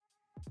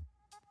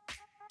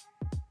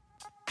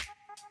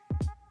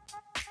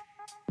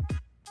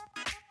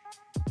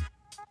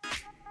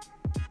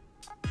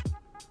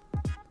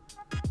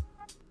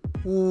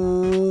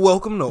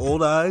Welcome to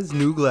Old Eyes,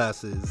 New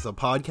Glasses, a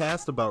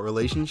podcast about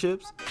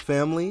relationships,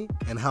 family,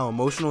 and how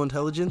emotional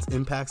intelligence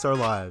impacts our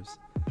lives.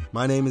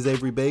 My name is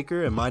Avery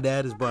Baker, and my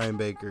dad is Brian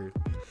Baker.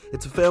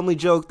 It's a family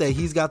joke that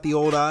he's got the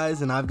old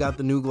eyes and I've got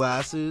the new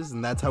glasses,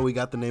 and that's how we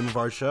got the name of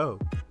our show.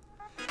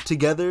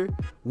 Together,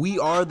 we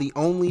are the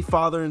only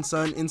father and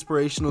son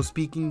inspirational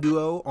speaking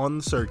duo on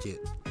the circuit.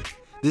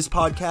 This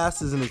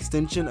podcast is an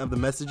extension of the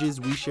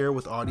messages we share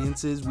with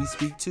audiences we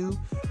speak to,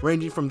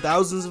 ranging from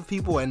thousands of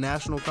people at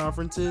national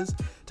conferences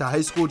to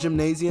high school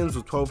gymnasiums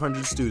with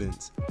 1,200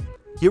 students.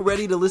 Get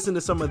ready to listen to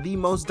some of the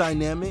most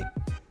dynamic,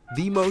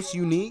 the most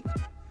unique,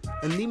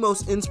 and the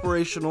most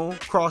inspirational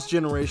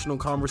cross-generational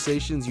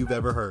conversations you've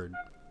ever heard.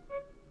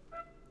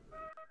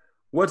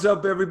 What's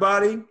up,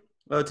 everybody?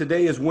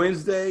 Today is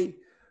Wednesday,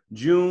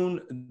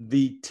 June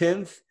the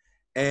 10th.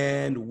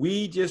 And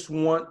we just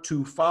want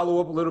to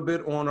follow up a little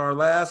bit on our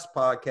last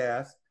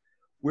podcast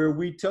where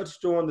we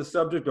touched on the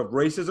subject of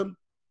racism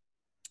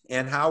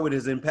and how it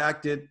has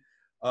impacted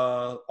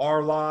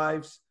our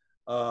lives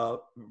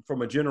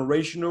from a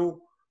generational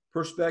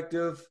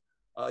perspective.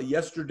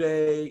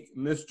 Yesterday,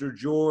 Mr.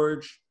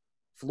 George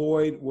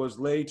Floyd was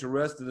laid to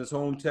rest in his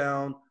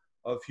hometown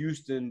of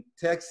Houston,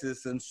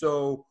 Texas. And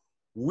so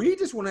we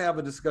just want to have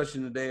a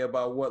discussion today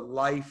about what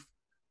life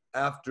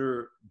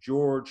after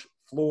George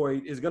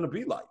Floyd is going to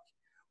be like.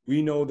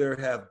 We know there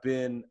have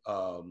been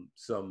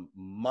some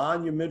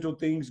monumental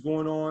things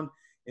going on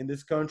in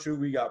this country.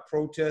 We got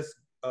protests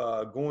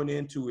going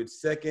into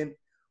its second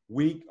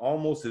week,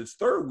 almost its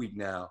third week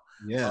now.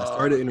 Yeah,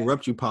 sorry to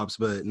interrupt you, Pops,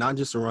 but not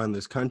just around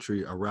this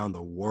country, around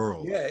the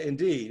world. Yeah,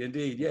 indeed.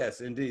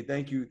 Yes, indeed.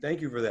 Thank you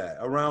for that.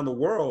 Around the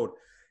world.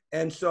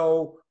 And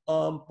so,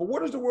 but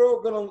what is the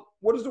world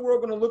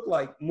gonna look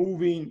like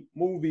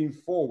moving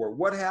forward?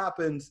 What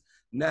happens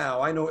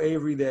now? I know,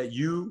 Avery, that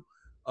you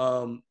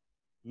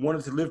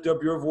wanted to lift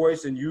up your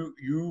voice, and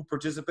you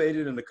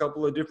participated in a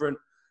couple of different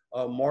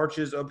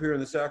marches up here in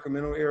the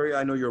Sacramento area.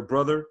 I know your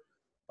brother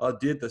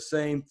did the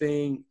same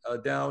thing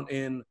down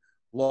in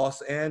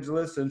Los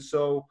Angeles. And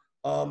so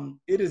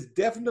it is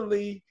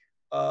definitely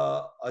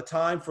a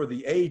time for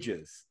the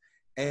ages.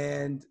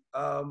 And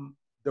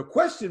the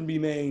question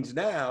remains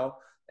now,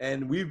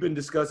 and we've been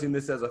discussing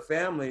this as a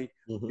family,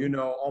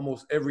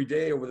 almost every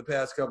day over the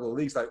past couple of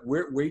weeks, like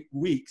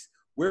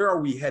where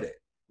are we headed?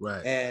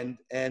 Right.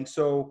 And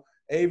so,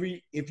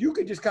 Avery, if you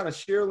could just kind of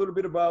share a little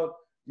bit about,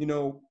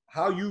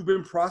 how you've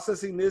been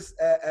processing this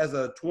as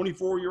a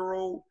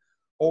 24-year-old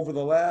over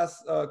the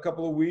last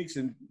couple of weeks,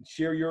 and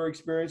share your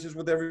experiences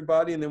with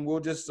everybody, and then we'll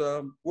just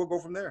we'll go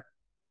from there.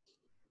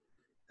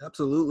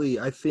 Absolutely.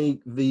 I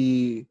think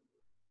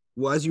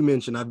as you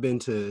mentioned, I've been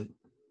to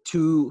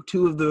two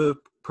of the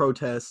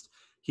protests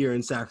here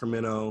in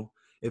Sacramento.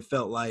 It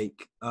felt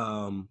like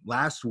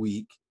last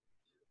week,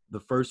 the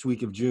first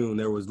week of June,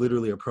 there was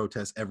literally a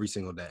protest every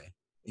single day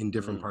in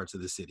different parts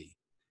of the city.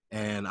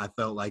 And I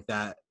felt like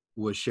that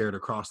was shared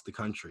across the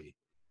country,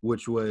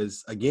 which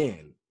was,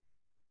 again,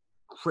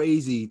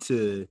 crazy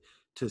to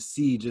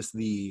see just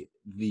the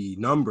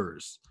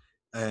numbers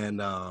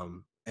and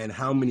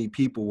how many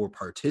people were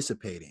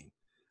participating,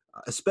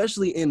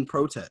 especially in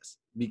protests,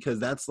 because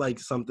that's like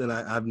something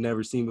I've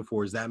never seen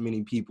before, is that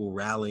many people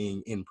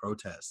rallying in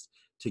protests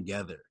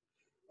together.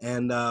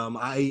 And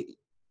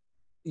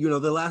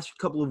the last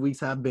couple of weeks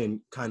have been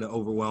kind of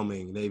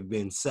overwhelming. They've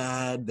been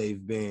sad.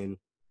 They've been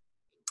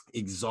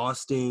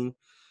exhausting.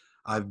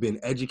 I've been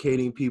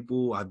educating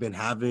people. I've been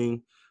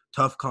having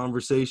tough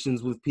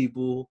conversations with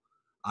people.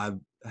 I've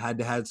had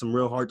to have some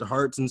real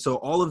heart-to-hearts. And so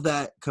all of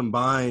that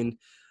combined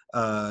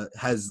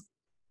has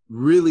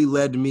really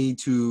led me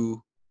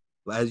to,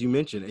 as you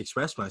mentioned,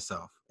 express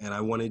myself. And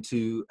I wanted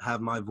to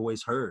have my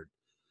voice heard.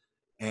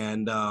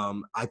 And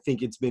I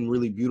think it's been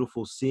really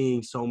beautiful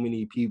seeing so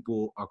many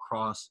people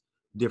across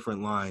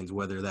different lines,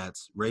 whether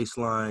that's race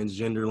lines,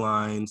 gender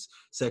lines,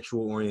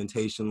 sexual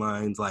orientation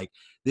lines. Like,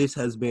 this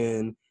has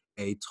been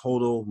a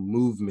total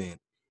movement.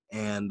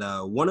 And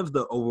one of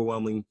the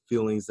overwhelming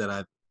feelings that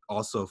I've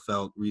also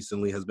felt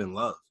recently has been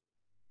love.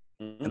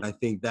 Mm-hmm. And I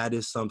think that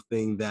is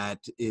something that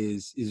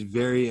is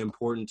very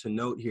important to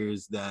note here,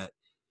 is that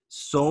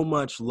so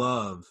much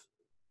love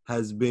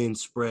has been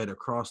spread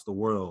across the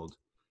world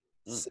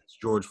since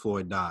George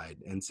Floyd died,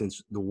 and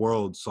since the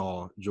world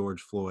saw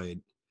George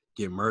Floyd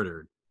get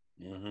murdered.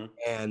 Mm-hmm.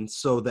 And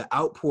so the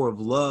outpour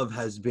of love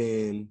has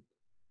been,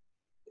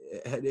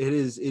 it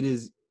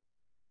is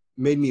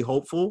made me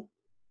hopeful.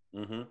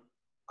 Mm-hmm.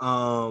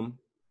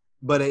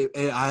 But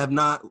I have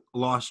not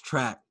lost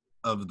track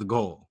of the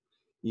goal,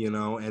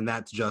 and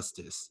that's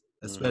justice,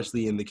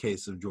 especially in the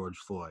case of George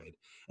Floyd.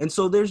 And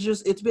so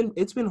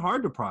it's been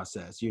hard to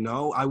process.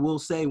 I will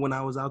say, when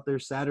I was out there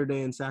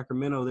Saturday in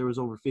Sacramento, there was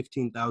over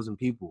 15,000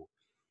 people.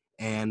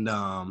 And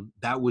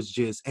that was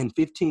and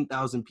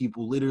 15,000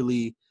 people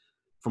literally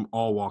from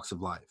all walks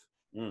of life.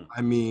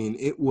 I mean,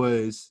 it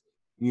was,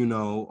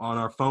 on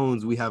our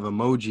phones, we have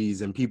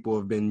emojis, and people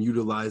have been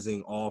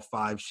utilizing all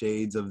 5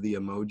 shades of the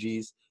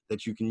emojis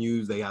that you can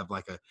use. They have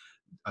like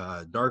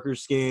darker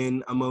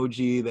skin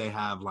emoji. They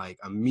have like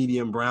a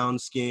medium brown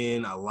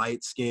skin, a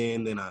light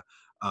skin, then a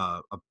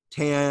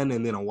tan,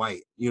 and then a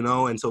white.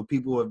 And so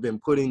people have been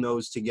putting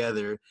those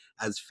together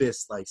as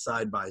fists, like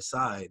side by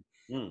side.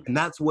 And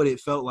that's what it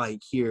felt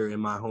like here in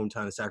my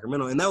hometown of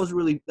Sacramento. And that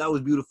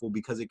was beautiful,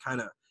 because it kind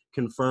of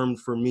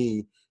confirmed for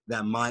me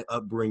that my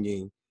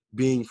upbringing,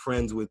 being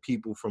friends with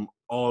people from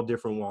all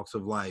different walks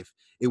of life,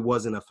 it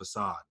wasn't a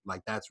facade.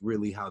 Like, that's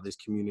really how this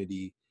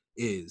community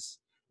is.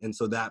 And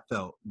so that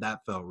felt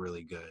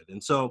really good.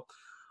 And so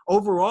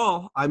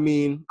overall, I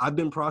mean, I've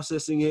been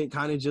processing it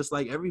kind of just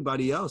like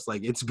everybody else.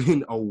 Like, it's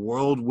been a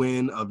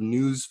whirlwind of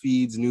news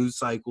feeds, news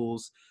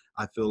cycles.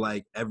 I feel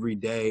like every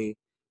day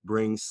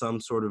brings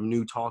some sort of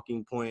new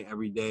talking point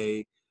every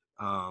day.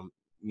 I'm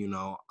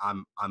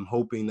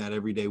hoping that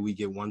every day we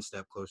get one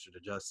step closer to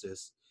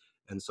justice.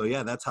 And so,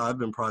 yeah, that's how I've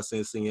been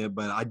processing it.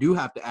 But I do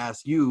have to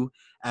ask you,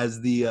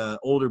 as the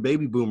older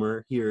baby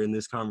boomer here in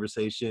this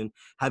conversation,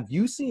 have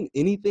you seen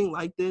anything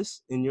like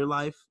this in your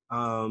life?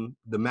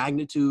 The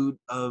magnitude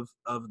of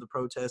the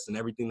protests and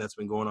everything that's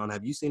been going on.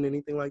 Have you seen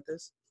anything like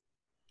this?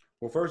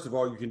 Well, first of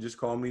all, you can just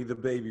call me the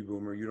baby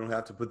boomer. You don't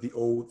have to put the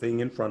old thing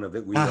in front of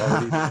it. We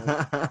already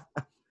know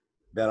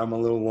that I'm a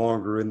little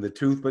longer in the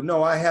tooth. But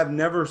no, I have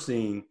never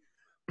seen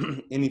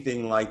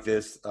anything like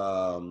this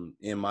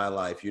in my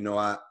life.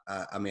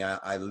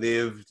 I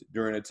lived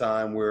during a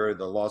time where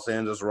the Los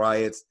Angeles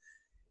riots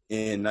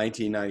in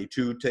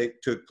 1992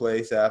 took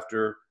place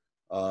after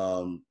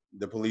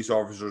the police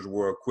officers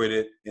were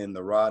acquitted in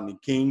the Rodney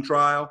King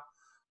trial.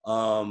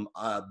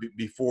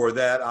 Before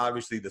that,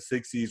 obviously, the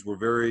 60s were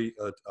very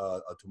a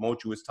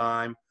tumultuous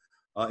time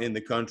in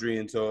the country.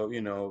 And so,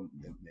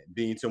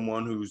 being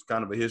someone who's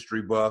kind of a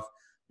history buff,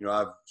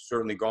 I've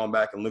certainly gone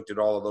back and looked at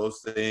all of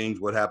those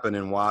things. What happened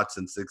in Watts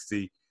in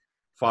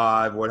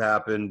 65, what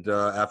happened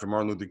after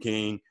Martin Luther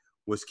King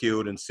was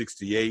killed in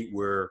 68,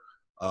 where,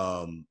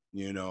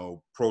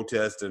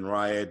 protests and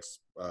riots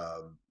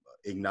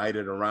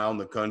ignited around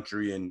the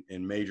country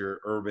in major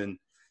urban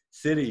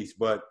cities.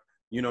 But,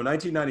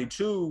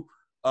 1992,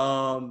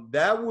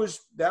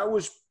 that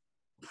was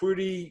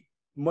pretty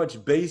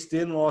much based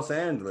in Los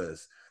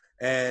Angeles.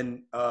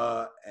 And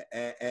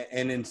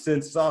in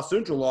South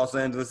Central Los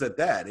Angeles at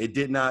that. It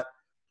did not,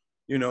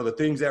 the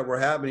things that were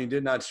happening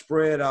did not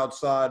spread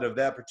outside of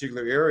that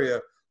particular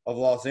area of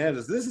Los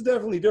Angeles. This is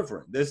definitely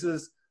different. This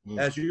is,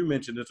 as you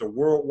mentioned, it's a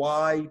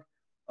worldwide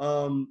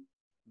coming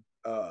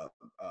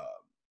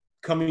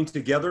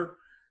together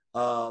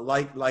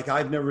like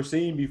I've never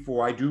seen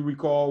before. I do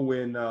recall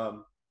when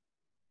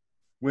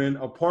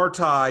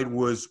apartheid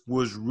was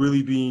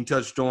really being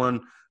touched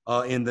on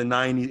in the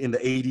 90s, in the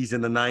 80s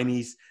and the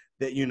 90s.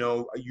 That,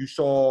 you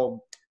saw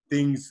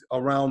things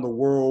around the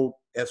world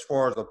as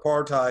far as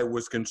apartheid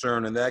was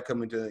concerned, and that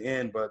coming to the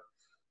end. But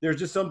there's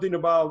just something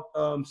about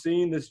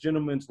seeing this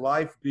gentleman's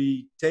life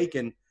be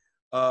taken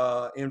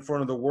in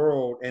front of the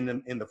world,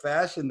 and in the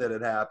fashion that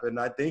it happened.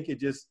 I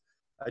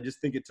just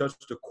think it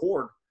touched a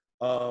chord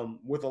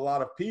with a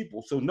lot of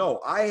people. So no,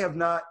 I have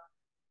not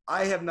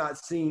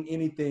seen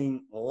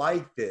anything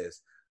like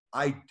this.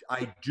 I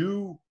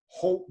do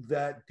hope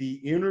that the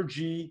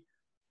energy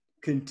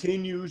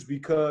continues,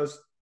 because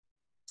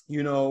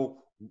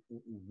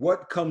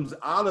what comes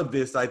out of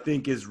this, I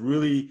think, is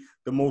really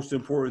the most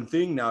important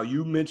thing. Now,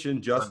 you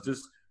mentioned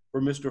justice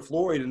for Mr.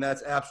 Floyd, and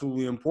that's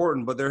absolutely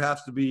important, but there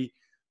has to be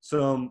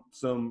some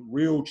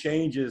real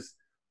changes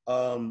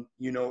in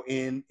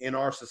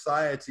our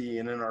society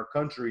and in our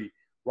country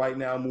right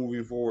now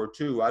moving forward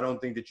too. I don't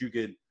think you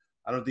could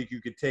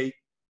take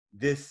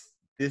this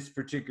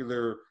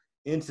particular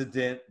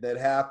incident that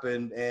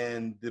happened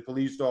and the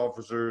police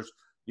officers,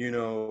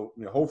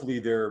 hopefully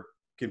they're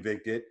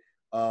convicted,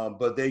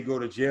 but they go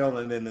to jail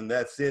and then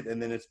that's it.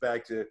 And then it's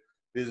back to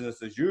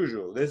business as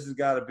usual. This has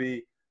got to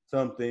be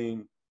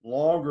something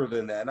longer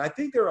than that. And I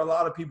think there are a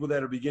lot of people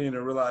that are beginning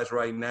to realize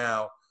right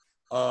now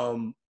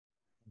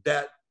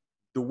that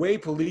the way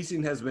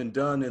policing has been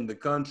done in the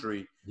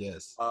country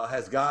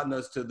has gotten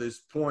us to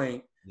this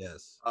point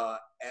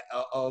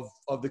of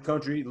the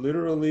country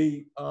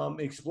literally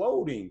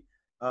exploding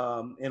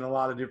in a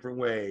lot of different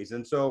ways.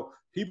 And so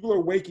people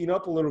are waking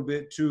up a little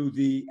bit to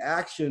the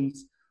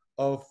actions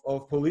of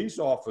police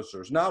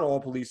officers. Not all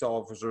police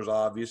officers,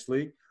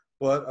 obviously,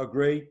 but a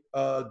great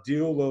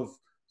deal of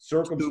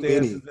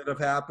circumstances that have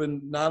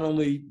happened not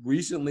only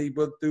recently,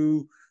 but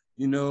through,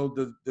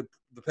 the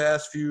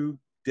past few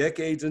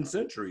decades and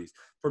centuries.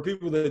 For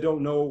people that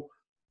don't know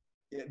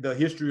the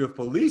history of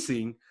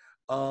policing,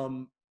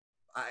 I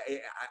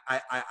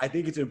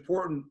think it's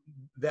important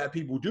that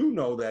people do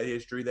know that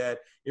history, that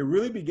it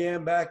really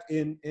began back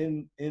in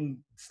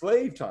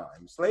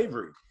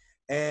slavery.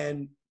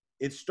 And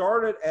it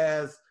started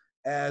as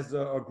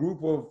a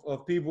group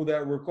of people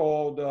that were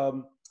called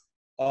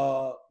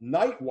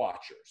night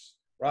watchers,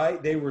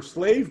 right? They were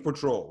slave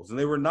patrols and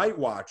they were night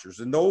watchers.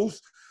 And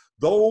those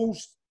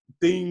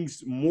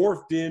things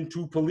morphed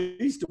into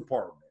police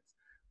departments.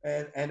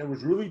 And it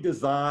was really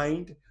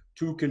designed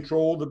to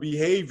control the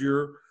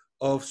behavior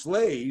of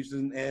slaves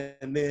and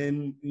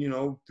then,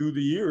 through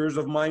the years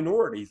of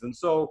minorities. And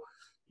so,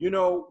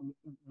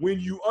 when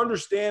you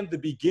understand the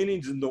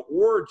beginnings and the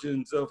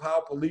origins of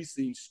how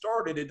policing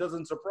started, it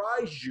doesn't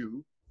surprise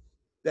you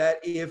that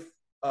if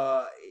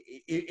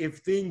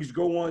things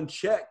go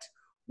unchecked,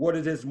 what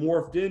it has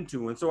morphed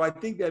into. And so I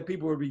think that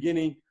people are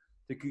beginning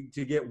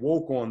to get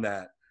woke on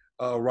that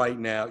right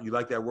now. You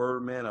like that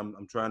word, man?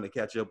 I'm trying to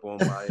catch up on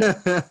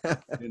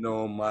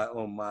my,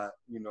 on my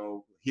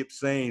hip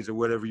sayings or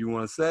whatever you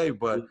want to say.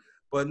 But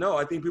no,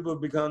 I think people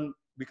have become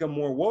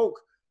more woke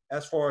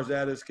as far as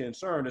that is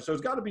concerned. And so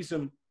there's got to be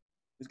some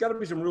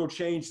real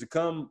change to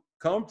come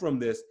from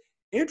this.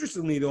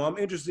 Interestingly, though, I'm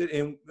interested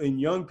in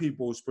young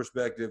people's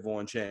perspective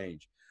on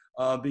change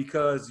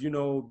because,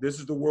 this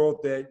is the world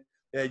that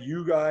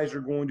you guys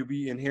are going to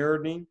be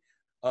inheriting.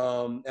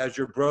 As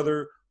your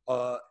brother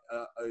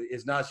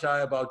is not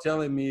shy about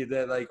telling me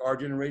that, like, our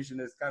generation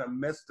has kind of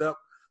messed up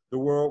the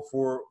world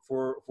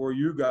for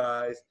you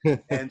guys.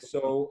 And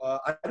so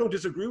I don't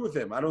disagree with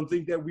him. I don't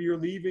think that we are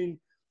leaving,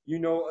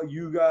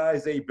 you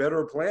guys a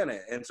better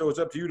planet. And so it's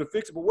up to you to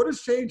fix it. But what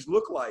does change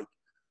look like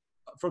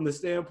from the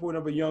standpoint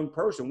of a young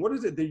person? What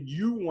is it that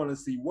you want to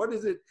see? What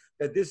is it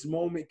that this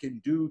moment can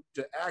do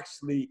to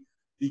actually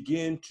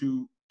begin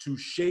to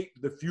shape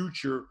the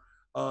future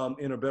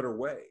in a better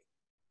way?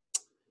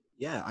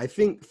 Yeah, I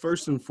think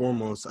first and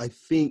foremost, I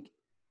think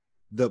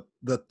the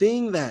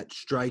thing that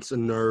strikes a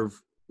nerve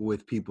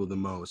with people the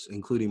most,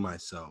 including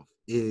myself,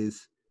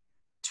 is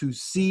to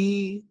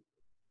see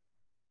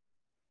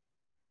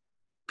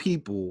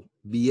people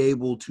be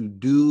able to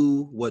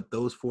do what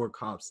those 4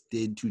 cops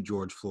did to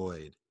George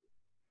Floyd.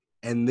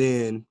 And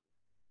then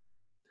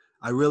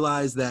I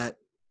realized that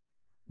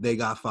they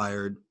got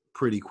fired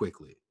pretty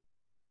quickly.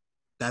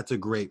 That's a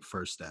great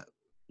first step.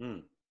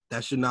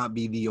 That should not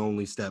be the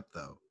only step,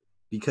 though,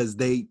 because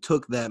they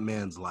took that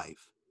man's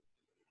life.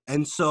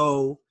 And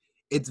so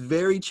it's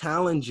very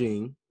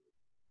challenging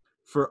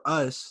for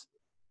us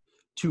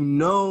to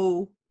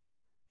know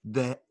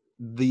that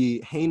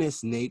the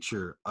heinous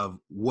nature of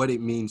what it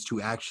means to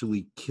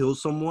actually kill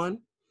someone,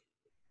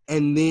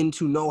 and then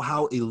to know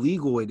how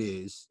illegal it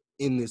is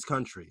in this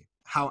country,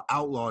 how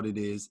outlawed it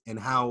is, and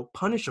how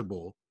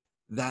punishable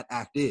that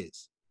act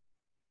is.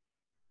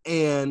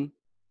 And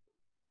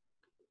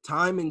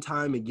time and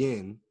time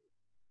again,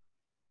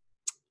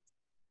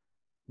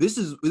 this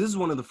is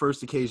one of the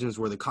first occasions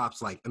where the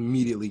cops like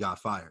immediately got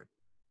fired.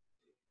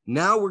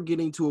 Now we're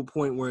getting to a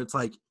point where it's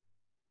like,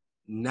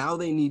 now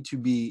they need to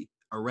be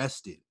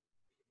arrested.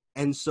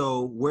 And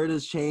so where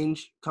does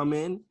change come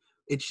in?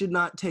 It should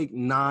not take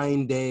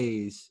 9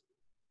 days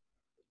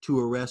to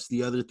arrest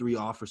the other 3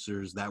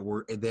 officers that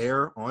were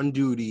there on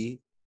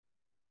duty,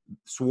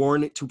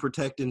 sworn to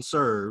protect and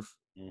serve,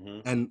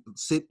 and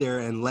sit there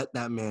and let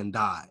that man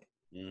die.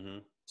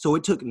 So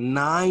it took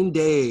 9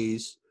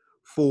 days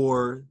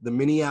for the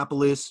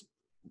Minneapolis,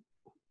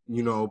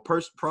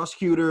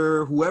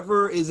 prosecutor,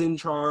 whoever is in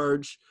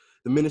charge,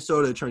 the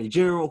Minnesota Attorney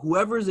General,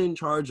 whoever is in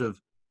charge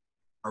of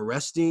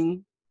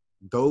arresting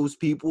those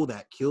people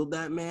that killed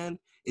that man,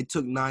 it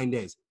took 9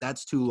 days.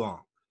 That's too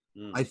long.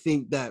 I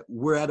think that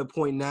we're at a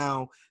point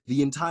now,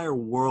 the entire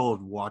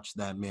world watched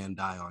that man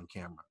die on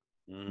camera.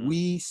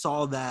 We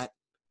saw that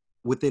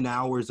within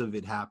hours of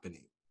it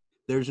happening.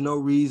 There's no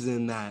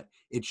reason that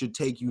it should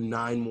take you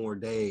 9 more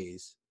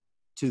days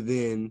to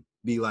then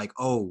be like,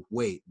 oh,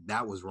 wait,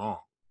 that was wrong.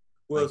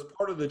 Well, it's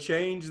part of the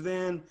change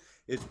then.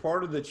 It's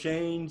part of the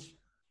change.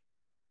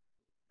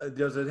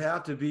 Does it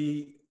have to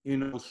be,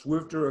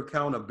 swifter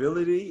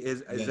accountability?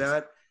 Is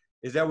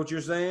that what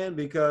you're saying?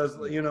 Because,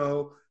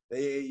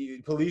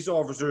 police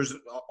officers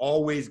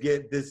always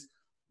get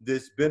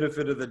this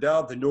benefit of the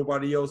doubt that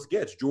nobody else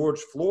gets. George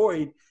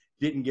Floyd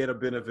didn't get a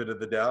benefit of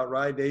the doubt,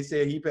 right? They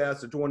said he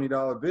passed a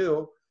 $20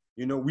 bill.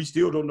 We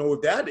still don't know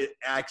if that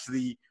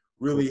actually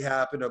really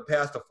happened, or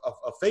passed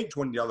a fake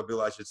 $20 bill,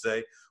 I should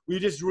say. We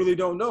just really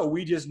don't know.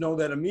 We just know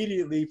that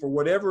immediately for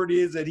whatever it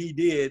is that he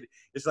did,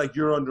 it's like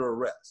you're under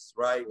arrest,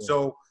 right? Yeah.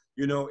 So,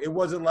 it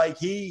wasn't like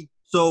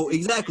So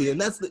exactly, and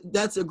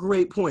that's a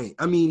great point.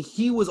 I mean,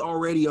 he was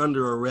already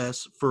under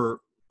arrest for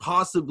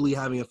possibly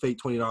having a fake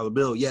 $20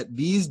 bill, yet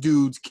these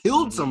dudes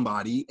killed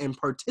somebody and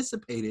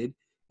participated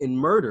in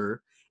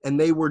murder, and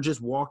they were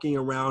just walking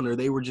around, or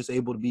they were just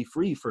able to be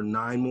free for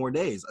 9 more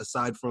days,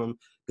 aside from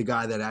the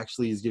guy that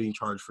actually is getting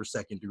charged for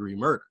second-degree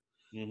murder.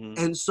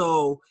 And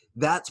so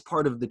that's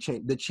part of the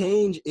change. The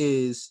change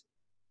is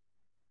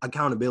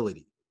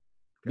accountability,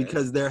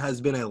 because there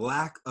has been a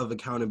lack of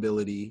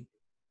accountability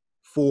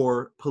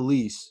for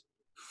police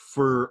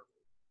for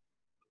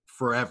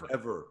forever.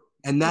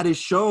 And that is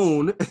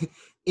shown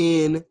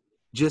in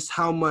just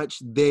how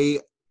much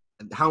they're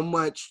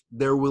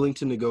willing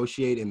to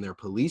negotiate in their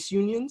police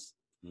unions.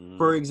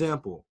 For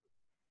example,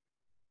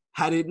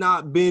 had it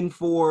not been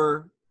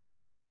for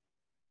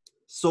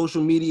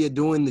social media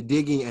doing the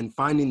digging and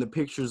finding the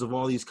pictures of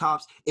all these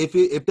cops,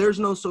 if there's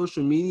no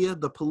social media,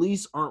 the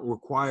police aren't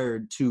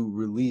required to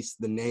release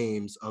the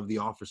names of the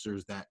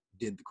officers that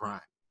did the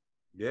crime.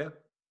 Yeah.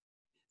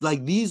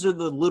 Like, these are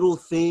the little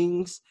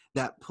things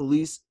that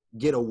police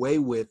get away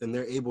with and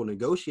they're able to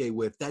negotiate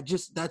with,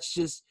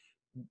 that's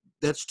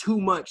too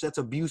much. That's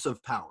abuse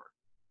of power.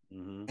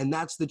 Mm-hmm. And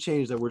that's the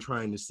change that we're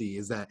trying to see,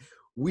 is that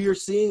we are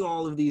seeing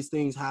all of these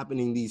things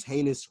happening, these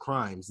heinous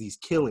crimes, these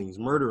killings,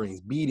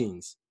 murderings,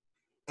 beatings,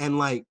 and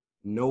like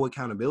no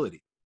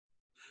accountability.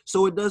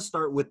 So it does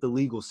start with the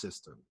legal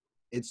system.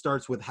 It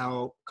starts with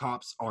how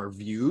cops are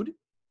viewed.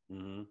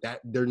 Mm-hmm.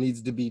 That there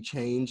needs to be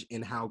change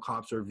in how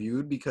cops are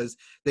viewed, because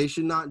they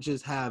should not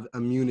just have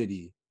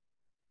immunity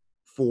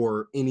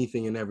for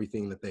anything and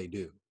everything that they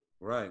do.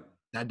 Right.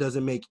 That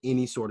doesn't make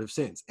any sort of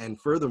sense.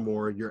 And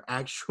furthermore, you're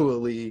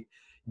actually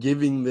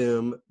giving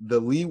them the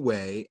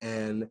leeway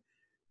and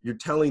you're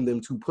telling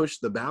them to push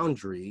the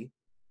boundary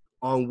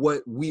on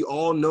what we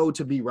all know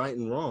to be right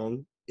and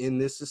wrong in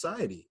this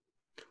society.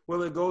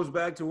 Well, it goes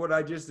back to what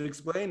I just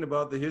explained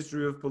about the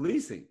history of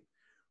policing,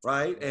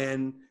 right?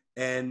 And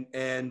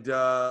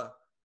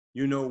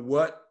you know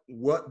what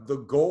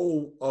the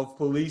goal of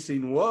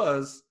policing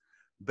was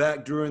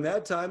back during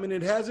that time, and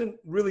it hasn't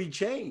really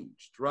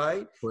changed,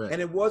 right? Correct.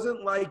 And it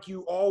wasn't like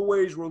you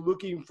always were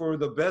looking for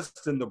the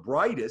best and the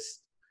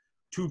brightest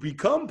to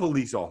become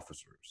police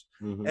officers.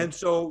 Mm-hmm. And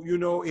so, you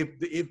know, if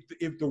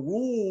the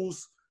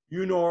rules,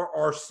 you know,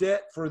 are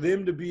set for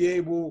them to be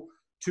able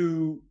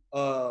to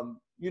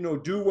you know,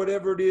 do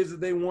whatever it is that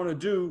they want to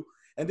do,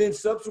 and then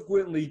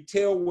subsequently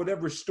tell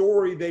whatever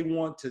story they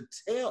want to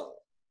tell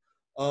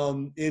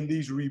in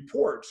these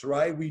reports,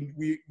 right?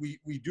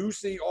 We do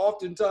see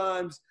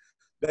oftentimes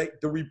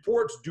that the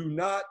reports do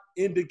not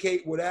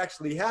indicate what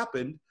actually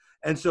happened.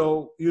 And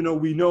so, you know,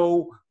 we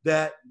know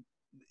that,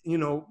 you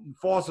know,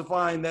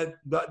 falsifying that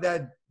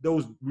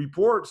those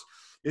reports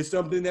is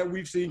something that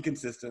we've seen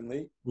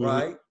consistently, Mm-hmm.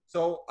 right?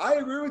 So I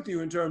agree with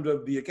you in terms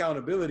of the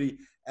accountability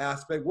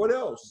aspect. What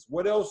else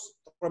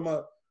from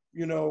a,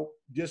 you know,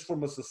 just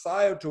from a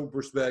societal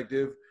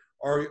perspective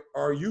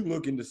are you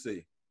looking to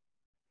see?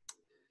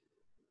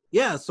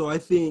 Yeah, so I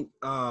think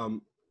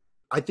you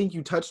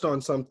touched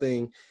on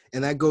something,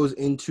 and that goes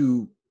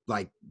into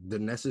like the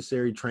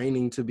necessary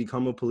training to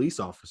become a police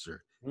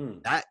officer.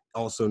 That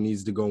also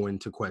needs to go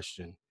into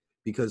question,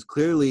 because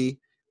clearly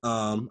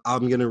I'm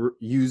going to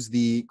use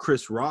the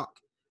Chris Rock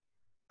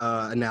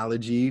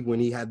analogy when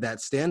he had that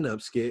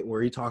stand-up skit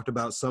where he talked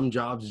about some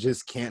jobs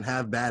just can't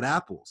have bad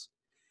apples.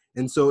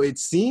 And so it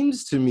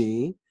seems to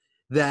me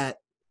that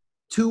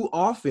too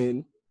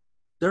often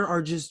there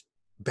are just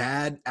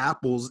bad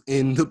apples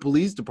in the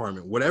police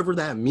department, whatever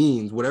that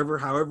means,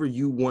 however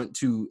you want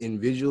to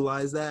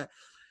visualize that.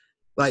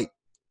 Like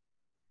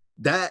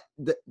that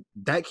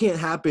can't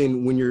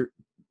happen when you're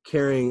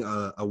carrying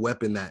a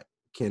weapon that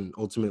can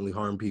ultimately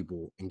harm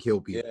people and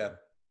kill people. Yeah.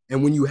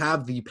 And when you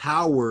have the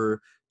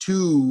power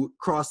to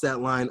cross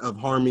that line of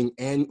harming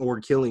and or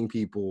killing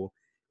people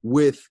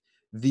with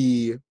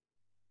the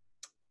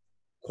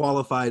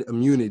qualified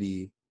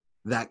immunity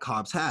that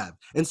cops have.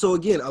 And so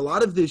again, a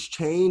lot of this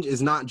change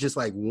is not just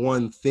like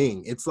one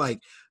thing. It's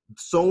like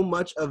so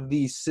many of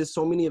these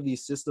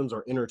systems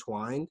are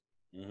intertwined,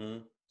 Mm-hmm.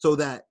 so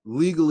that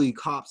legally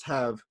cops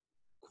have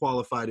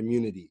qualified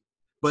immunity.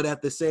 But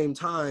at the same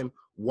time,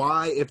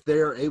 why, if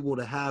they're able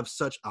to have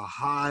such a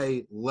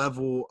high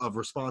level of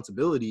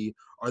responsibility,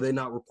 are they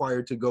not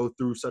required to go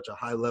through such a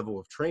high level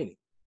of training?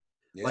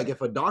 Yeah. Like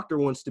if a doctor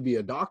wants to be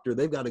a doctor,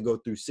 they've got to go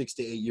through 6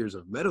 to 8 years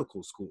of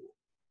medical school.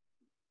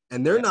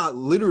 And they're not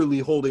literally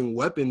holding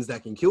weapons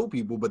that can kill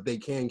people, but they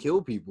can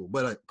kill people.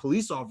 But a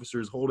police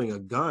officer is holding a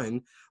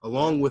gun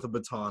along with a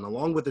baton,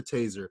 along with a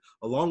taser,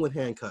 along with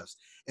handcuffs.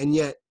 And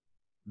yet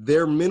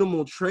their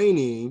minimal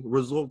training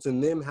results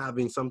in them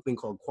having something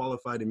called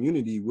qualified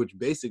immunity, which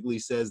basically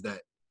says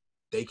that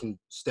they can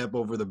step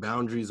over the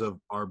boundaries of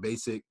our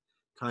basic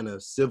kind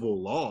of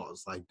civil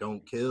laws, like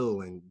don't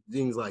kill and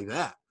things like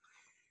that.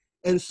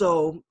 And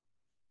so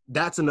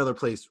that's another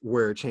place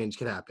where change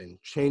can happen.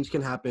 Change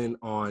can happen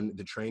on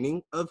the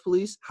training of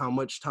police, how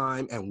much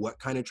time and what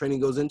kind of training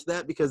goes into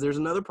that, because there's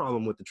another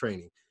problem with the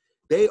training.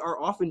 They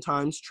are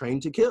oftentimes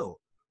trained to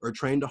kill or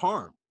trained to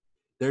harm.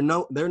 They're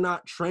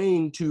not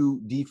trained to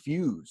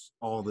defuse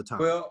all the time.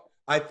 Well,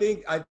 I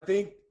think that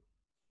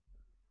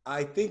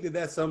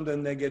that's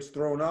something that gets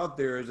thrown out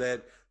there, is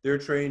that they're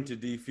trained to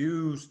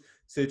defuse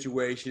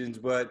situations,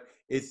 but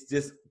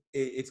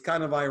it's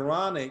kind of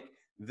ironic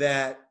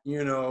that,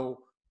 you know,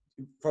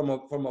 from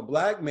a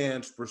black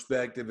man's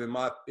perspective, in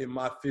my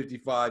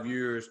 55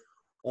 years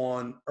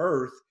on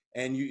earth,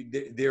 and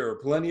there are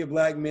plenty of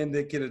black men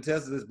that can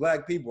attest to this,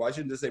 black people, I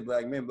shouldn't just say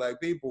black men, black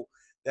people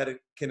that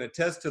can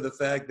attest to the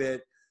fact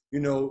that, you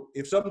know,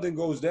 if something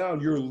goes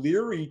down, you're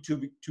leery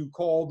to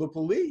call the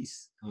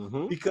police,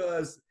 Mm-hmm.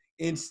 because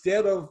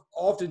instead of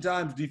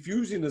oftentimes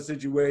diffusing the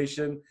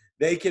situation,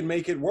 they can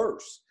make it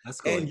worse.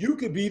 And you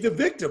could be the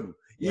victim,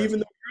 even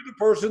though you're the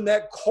person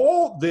that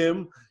called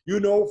them, you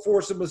know,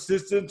 for some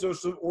assistance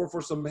or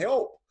for some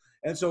help.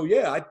 And so,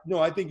 yeah,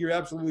 I think you're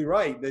absolutely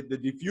right. That the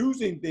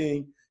diffusing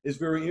thing is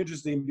very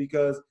interesting,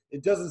 because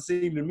it doesn't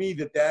seem to me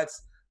that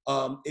that's,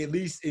 at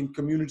least in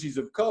communities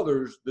of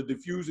colors, the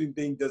diffusing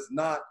thing does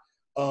not,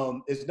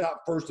 it's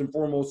not first and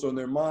foremost on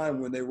their mind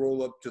when they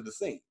roll up to the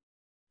scene.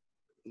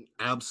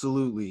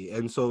 Absolutely.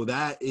 And so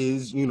that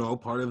is,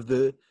 part of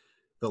the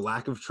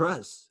lack of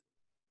trust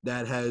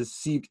that has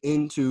seeped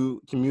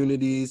into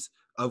communities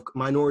of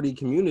minority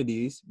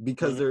communities,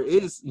 because Mhm. there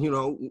is,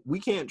 we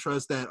can't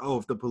trust that, oh,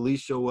 if the police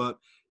show up,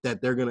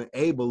 that they're going to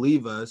A,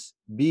 believe us,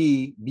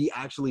 B, be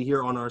actually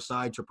here on our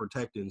side to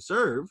protect and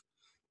serve.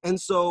 And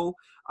so,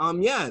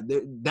 yeah,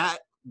 that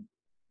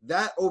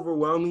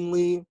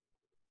overwhelmingly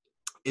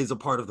is a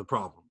part of the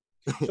problem.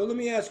 So let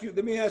me ask you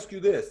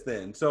this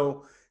then.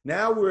 So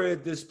now we're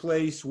at this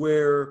place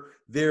where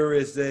there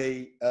is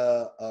a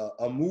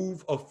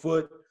move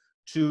afoot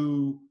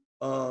to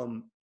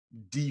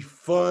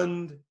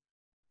defund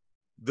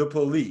the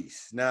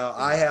police. Now,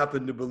 I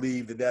happen to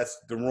believe that that's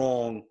the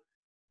wrong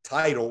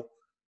title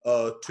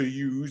to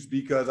use,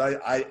 because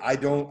I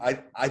don't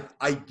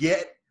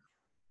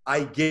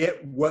I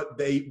get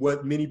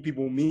what many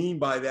people mean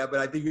by that, but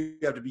I think you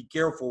have to be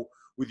careful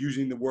with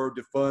using the word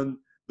defund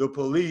the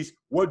police.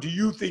 What do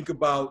you think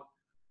about,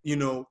 you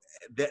know,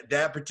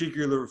 that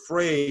particular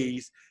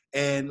phrase,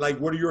 and like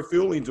what are your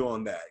feelings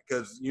on that?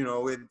 Because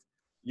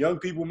young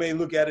people may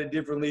look at it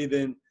differently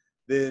than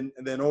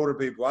older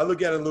people. I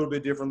look at it a little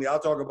bit differently. I'll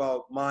talk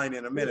about mine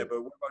in a minute,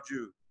 but what about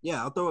you?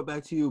 Yeah, I'll throw it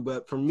back to you.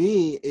 But for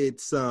me,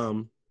 it's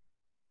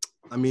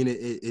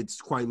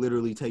it's quite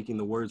literally taking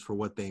the words for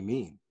what they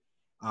mean.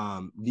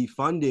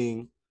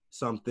 Defunding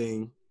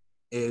something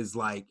is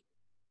like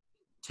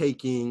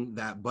taking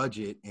that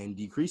budget and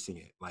decreasing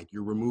it. Like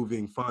you're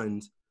removing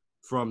funds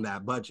from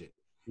that budget.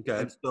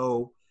 Okay. And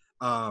so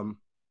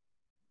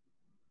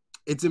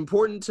it's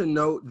important to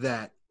note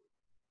that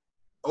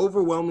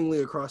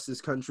overwhelmingly across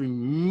this country,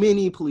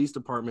 many police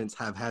departments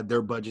have had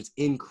their budgets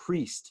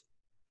increased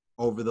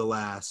over the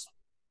last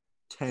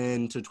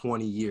 10 to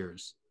 20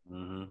 years.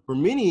 Mm-hmm. For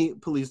many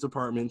police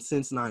departments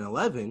since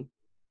 9/11,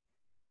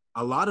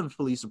 a lot of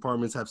police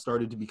departments have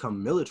started to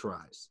become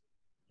militarized.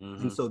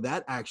 Mm-hmm. And so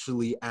that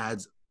actually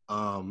adds,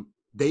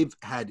 they've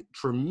had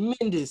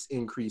tremendous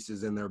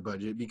increases in their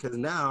budget, because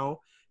now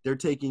they're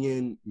taking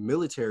in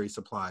military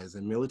supplies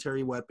and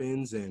military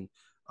weapons and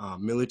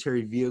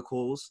military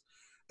vehicles.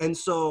 And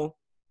so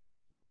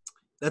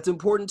that's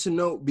important to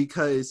note,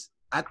 because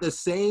at the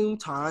same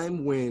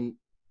time when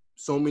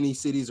so many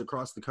cities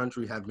across the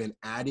country have been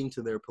adding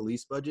to their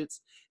police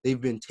budgets,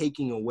 they've been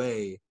taking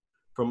away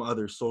from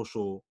other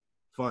social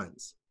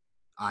funds,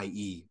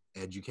 i.e.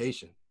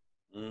 education,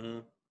 Mm-hmm.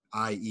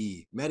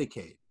 i.e.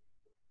 Medicaid,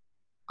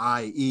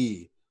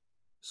 i.e.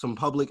 some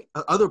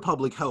other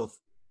public health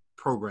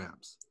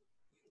programs.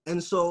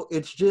 And so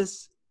it's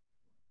just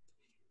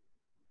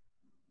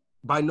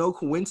by no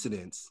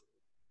coincidence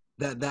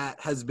that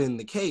has been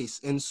the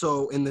case. And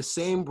so in the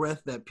same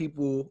breath that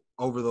people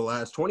over the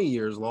last 20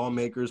 years,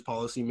 lawmakers,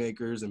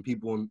 policymakers, and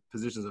people in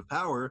positions of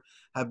power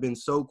have been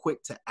so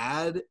quick to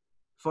add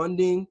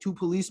funding to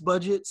police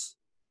budgets,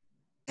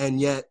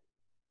 and yet,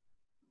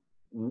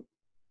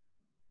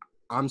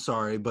 I'm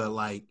sorry, but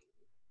like,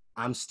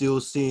 I'm still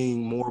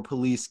seeing more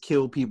police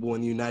kill people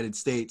in the United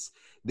States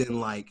than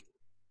like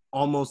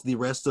almost the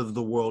rest of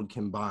the world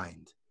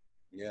combined.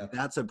 Yeah.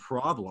 That's a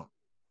problem.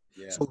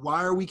 Yeah. So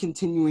why are we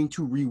continuing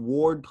to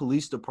reward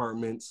police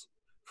departments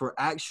for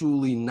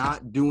actually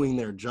not doing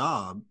their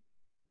job,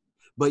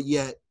 but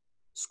yet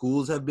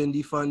schools have been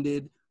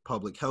defunded,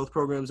 public health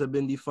programs have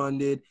been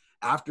defunded,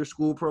 after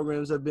school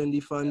programs have been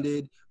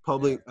defunded,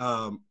 public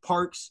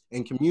parks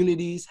and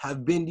communities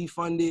have been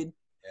defunded.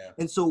 Yeah.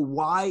 And so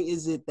why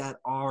is it that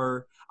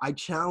I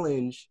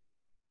challenge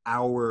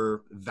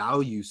our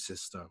value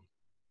system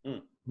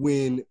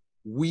when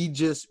we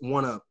just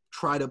want to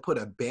try to put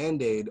a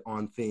Band-Aid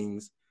on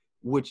things,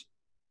 which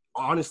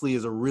honestly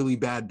is a really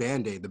bad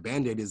Band-Aid. The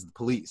Band-Aid is the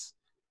police.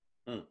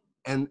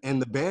 And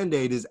the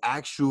Band-Aid is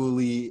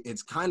actually,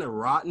 it's kind of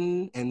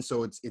rotten, and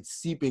so it's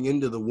seeping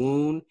into the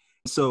wound.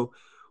 So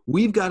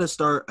we've got to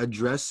start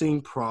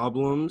addressing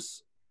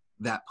problems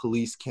that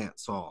police can't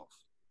solve.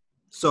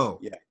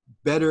 So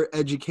better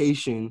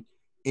education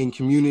in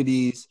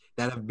communities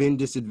that have been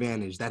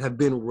disadvantaged, that have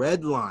been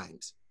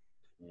redlined,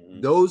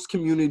 those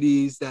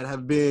communities that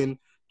have been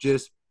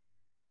just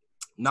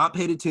not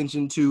paid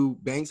attention to,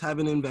 banks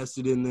haven't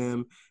invested in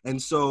them.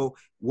 And so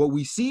what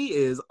we see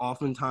is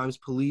oftentimes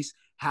police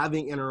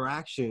having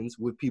interactions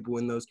with people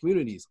in those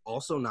communities,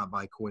 also not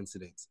by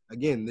coincidence.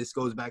 Again, this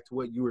goes back to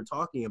what you were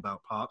talking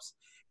about, Pops,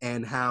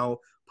 and how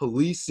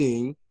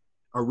policing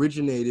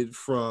originated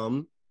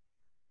from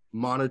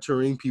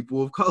monitoring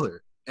people of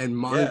color and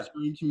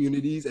monitoring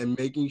communities and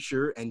making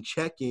sure and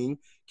checking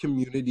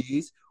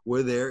communities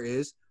where there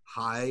is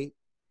high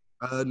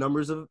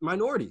numbers of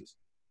minorities.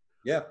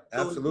 Yeah,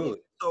 absolutely.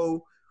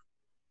 So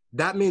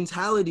that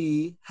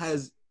mentality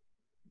has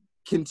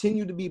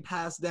continued to be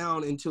passed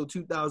down until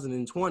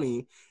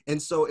 2020.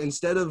 And so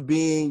instead of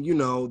being,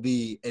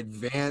 the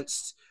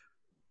advanced,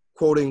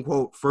 quote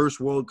unquote,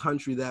 first world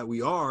country that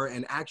we are,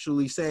 and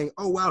actually saying,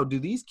 oh, wow, do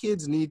these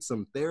kids need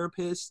some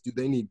therapists? Do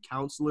they need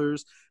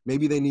counselors?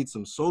 Maybe they need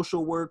some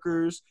social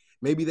workers.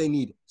 Maybe they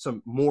need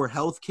some more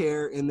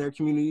healthcare in their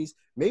communities.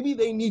 Maybe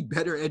they need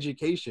better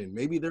education.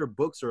 Maybe their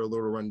books are a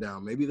little run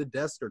down. Maybe the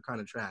desks are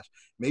kind of trash.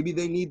 Maybe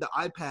they need the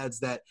iPads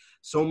that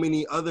so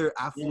many other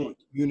affluent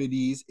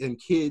communities and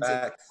kids in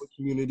affluent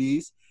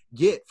communities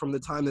get from the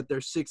time that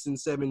they're 6 and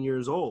 7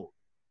 years old.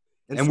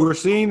 And so, we're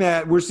seeing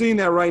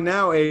that right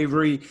now,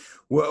 Avery,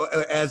 well,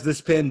 as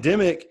this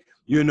pandemic,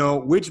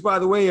 which, by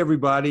the way,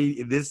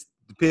 everybody, this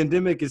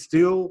pandemic is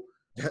still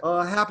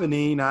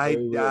happening. I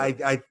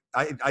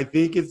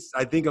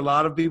think a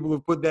lot of people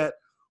have put that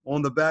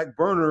on the back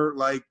burner,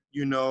 like,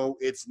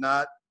 it's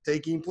not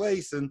taking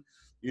place. And,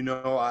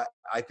 I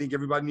think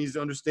everybody needs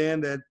to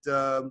understand that,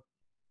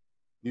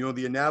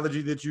 the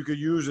analogy that you could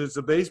use is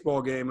a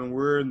baseball game, and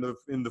we're in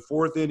the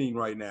fourth inning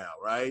right now,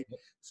 right?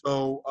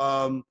 So,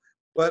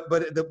 but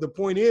the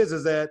point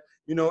is that,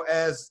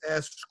 as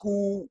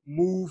school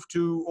moved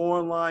to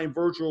online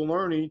virtual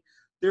learning,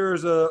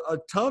 there's a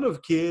ton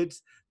of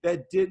kids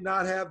that did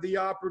not have the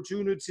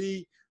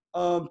opportunity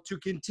to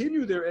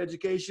continue their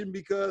education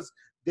because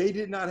they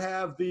did not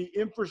have the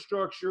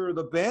infrastructure,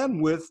 the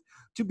bandwidth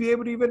to be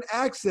able to even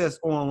access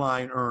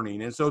online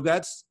learning. And so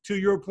that's to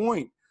your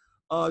point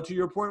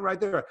right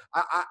there.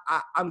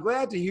 I'm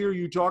glad to hear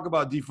you talk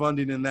about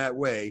defunding in that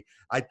way.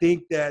 I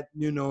think that,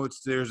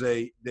 there's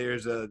a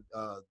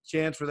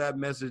chance for that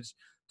message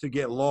to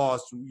get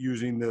lost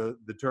using the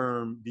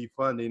term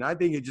defunding. I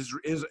think it just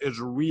is a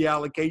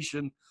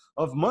reallocation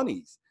of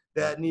monies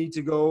that need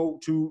to go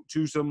to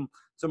some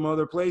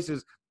other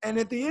places. And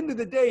at the end of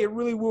the day, it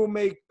really will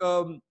make,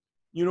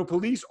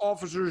 police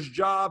officers'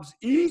 jobs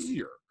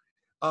easier.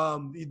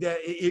 That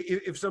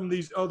if some of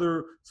these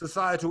other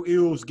societal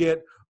ills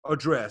get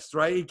addressed,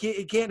 right?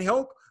 It can't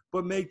help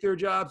but make their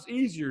jobs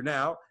easier.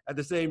 Now, at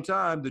the same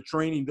time, the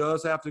training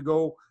does have to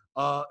go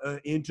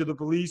into the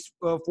police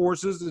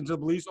forces, into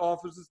police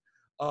officers.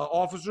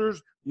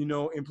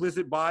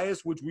 Implicit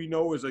bias, which we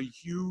know is a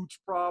huge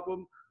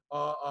problem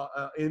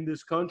in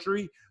this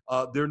country.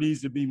 There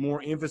needs to be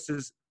more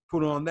emphasis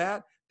put on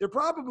that. There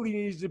probably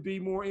needs to be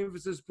more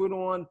emphasis put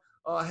on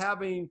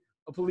having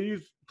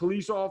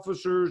police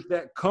officers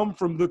that come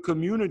from the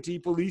community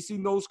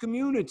policing those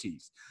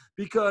communities,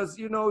 because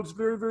it's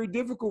very, very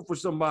difficult for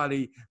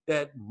somebody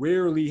that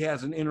rarely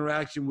has an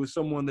interaction with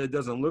someone that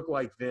doesn't look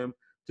like them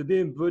to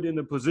then put in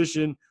a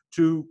position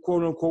to,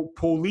 quote unquote,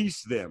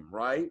 police them,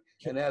 right?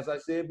 And as I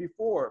said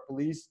before,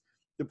 police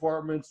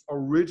departments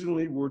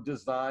originally were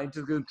designed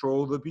to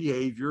control the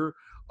behavior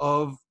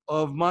of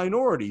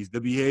minorities,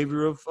 the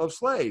behavior of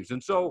slaves.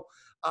 And so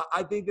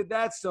I think that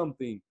that's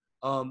something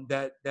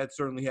that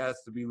certainly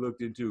has to be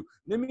looked into.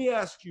 Let me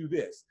ask you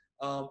this.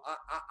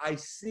 I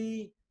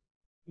see,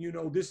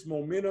 this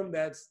momentum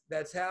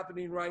that's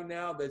happening right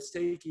now, that's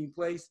taking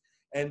place,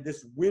 and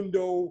this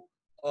window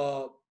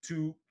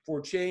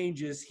for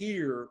change is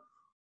here.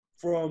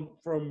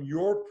 From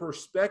your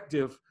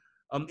perspective,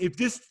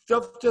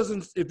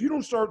 if you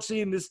don't start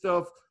seeing this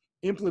stuff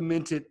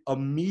implemented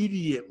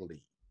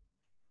immediately,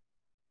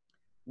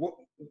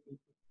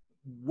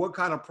 what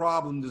kind of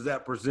problem does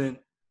that present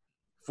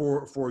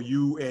for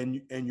you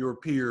and your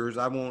peers?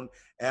 I won't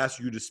ask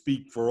you to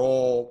speak for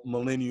all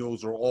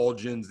millennials or all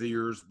Gen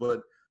Zers,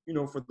 but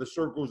for the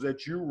circles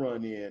that you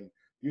run in,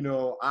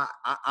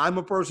 I'm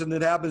a person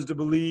that happens to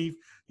believe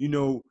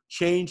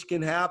change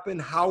can happen.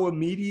 How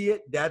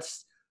immediate?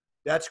 That's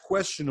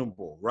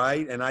questionable,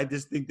 right? And I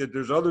just think that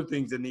there's other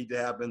things that need to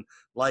happen,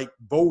 like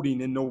voting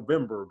in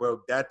November.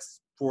 Well, that's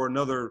for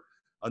another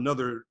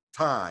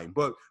time.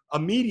 But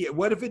immediate,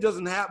 what if it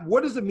doesn't happen?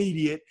 What is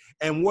immediate,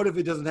 and what if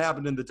it doesn't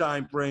happen in the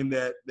time frame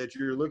that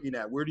you're looking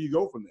at? Where do you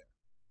go from there?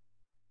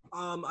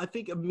 I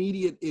think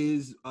immediate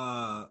is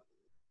by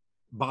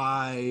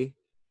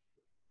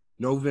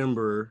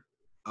November,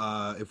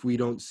 if we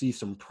don't see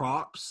some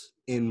props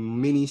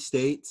in many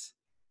states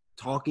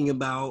talking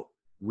about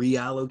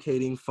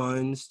reallocating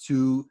funds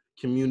to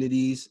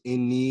communities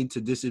in need, to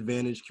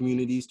disadvantaged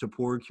communities, to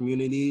poor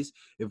communities.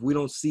 If we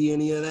don't see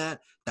any of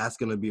that, that's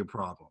going to be a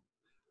problem.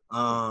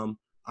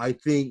 I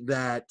think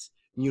that,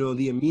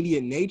 the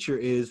immediate nature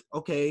is,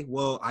 okay,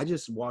 well, I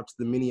just watched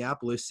the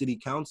Minneapolis City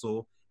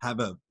Council have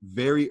a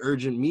very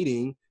urgent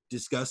meeting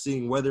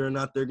discussing whether or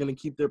not they're going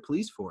to keep their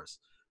police force.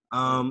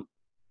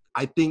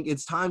 I think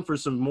it's time for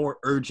some more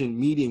urgent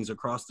meetings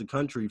across the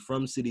country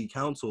from city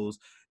councils,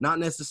 not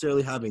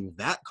necessarily having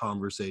that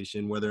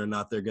conversation, whether or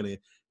not they're going to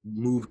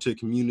move to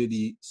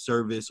community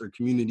service or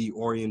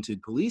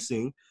community-oriented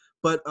policing,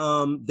 but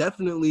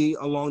definitely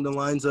along the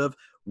lines of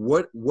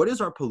what does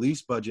our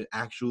police budget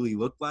actually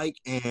look like,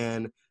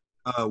 and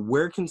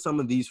where can some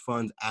of these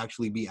funds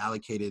actually be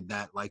allocated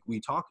that, like we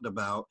talked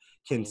about,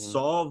 can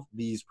solve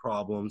these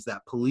problems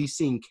that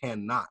policing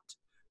cannot.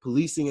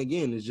 Policing,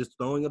 again, is just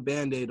throwing a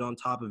Band-Aid on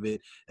top of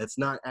it. That's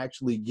not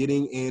actually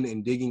getting in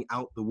and digging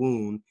out the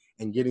wound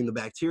and getting the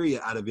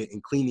bacteria out of it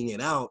and cleaning it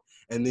out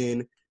and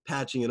then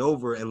patching it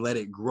over and let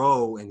it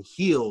grow and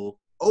heal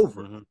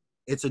over.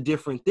 It's a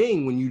different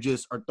thing when you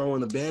just are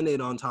throwing the Band-Aid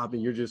on top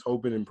and you're just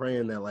hoping and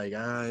praying that, like,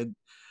 I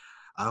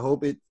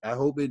hope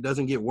it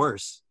doesn't get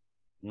worse.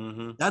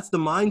 Mm-hmm. That's the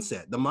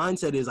mindset. The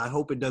mindset is, I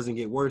hope it doesn't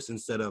get worse,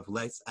 instead of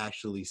let's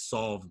actually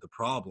solve the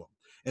problem.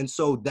 And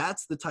so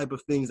that's the type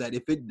of things that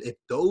if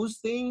those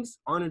things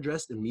aren't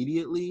addressed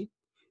immediately,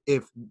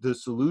 if the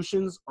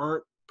solutions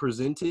aren't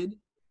presented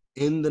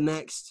in the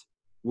next,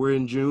 we're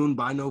in June,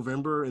 by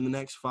November, in the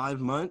next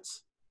 5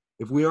 months,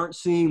 if we aren't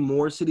seeing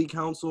more city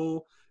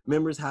council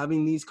members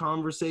having these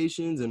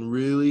conversations and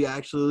really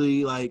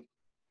actually like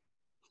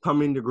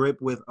coming to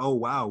grip with, oh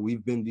wow,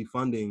 we've been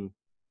defunding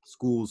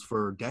schools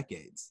for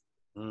decades,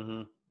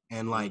 Mm-hmm.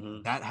 and like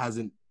Mm-hmm. that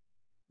hasn't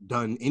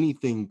done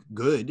anything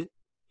good.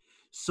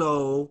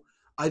 So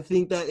I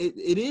think that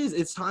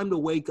it's time to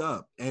wake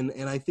up. And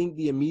I think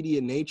the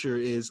immediate nature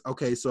is,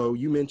 okay, so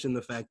you mentioned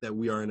the fact that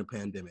we are in a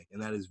pandemic,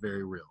 and that is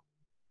very real.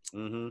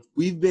 Mm-hmm.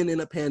 We've been in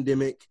a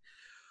pandemic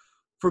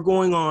for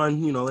going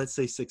on, let's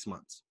say 6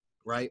 months,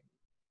 right?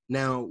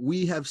 Now,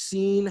 we have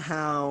seen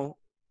how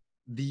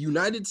the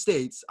United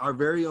States, our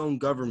very own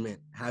government,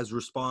 has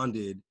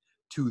responded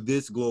to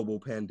this global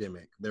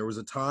pandemic. There was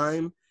a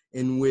time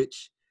in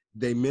which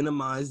they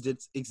minimized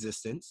its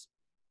existence,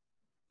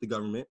 the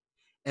government,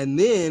 and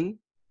then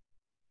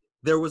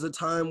there was a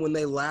time when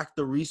they lacked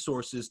the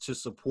resources to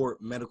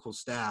support medical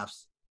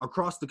staffs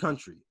across the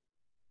country,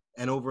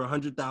 and over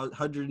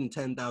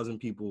 110,000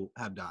 people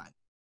have died.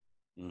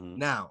 Mm-hmm.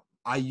 Now,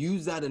 I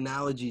use that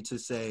analogy to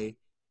say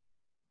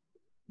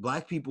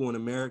Black people in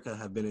America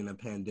have been in a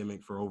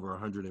pandemic for over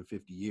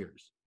 150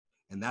 years,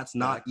 and that's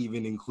not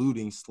even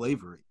including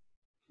slavery.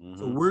 Mm-hmm.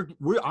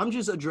 So I'm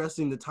just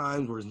addressing the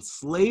times where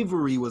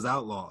slavery was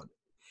outlawed.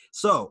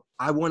 So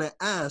I want to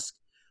ask,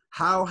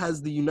 how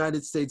has the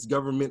United States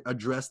government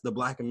addressed the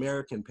Black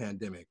American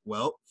pandemic?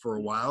 Well, for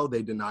a while,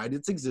 they denied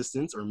its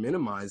existence or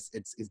minimized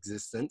its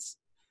existence.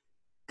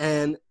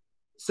 And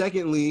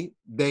secondly,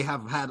 they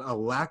have had a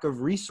lack of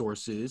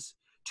resources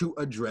to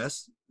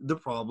address the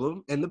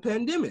problem and the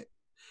pandemic.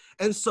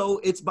 And so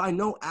it's by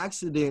no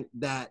accident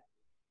that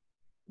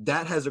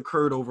has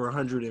occurred over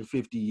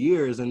 150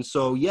 years. And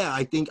so, yeah,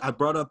 I think I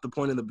brought up the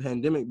point of the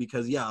pandemic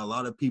because, yeah, a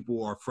lot of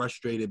people are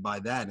frustrated by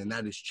that, and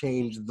that has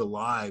changed the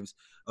lives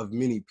of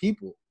many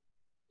people.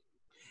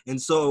 And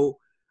so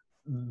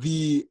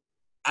the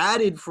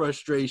added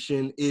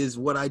frustration is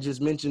what I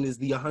just mentioned, is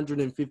the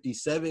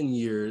 157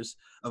 years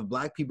of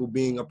Black people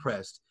being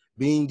oppressed,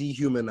 being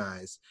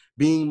dehumanized,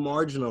 being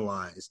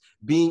marginalized,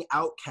 being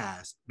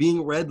outcast,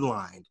 being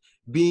redlined,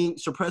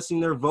 suppressing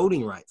their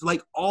voting rights.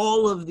 Like,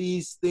 all of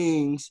these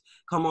things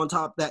come on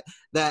top.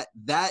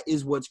 That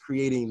is what's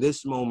creating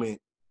this moment.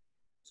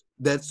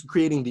 That's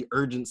creating the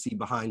urgency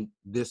behind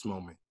this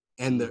moment,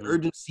 and the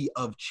urgency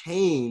of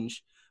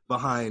change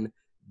behind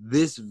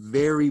this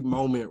very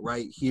moment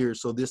right here.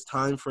 So this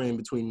time frame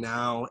between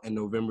now and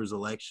November's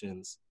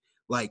elections,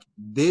 like,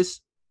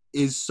 this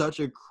is such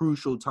a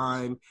crucial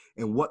time.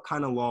 And what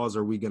kind of laws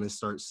are we going to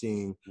start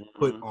seeing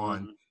put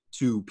on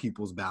to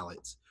people's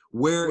ballots?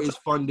 Where is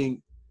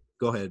funding?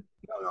 Go ahead.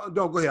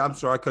 No, go ahead. I'm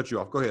sorry, I cut you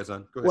off. Go ahead,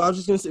 son. Go ahead. Well, I was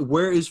just going to say,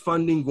 where is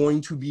funding going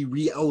to be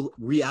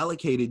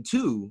reallocated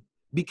to?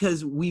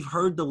 Because we've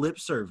heard the lip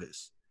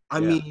service.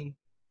 I mean,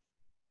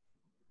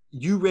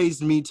 you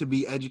raised me to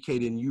be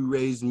educated, and you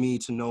raised me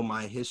to know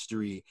my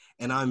history.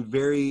 And I'm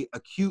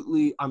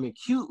acutely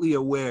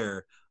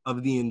aware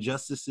of the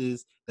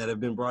injustices that have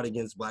been brought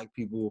against Black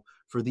people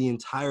for the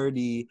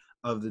entirety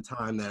of the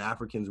time that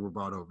Africans were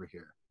brought over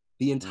here.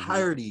 The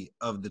entirety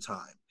of the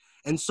time.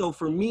 And so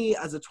for me,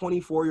 as a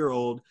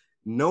 24-year-old,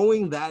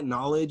 knowing that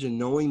knowledge and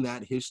knowing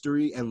that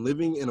history and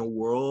living in a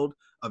world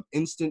of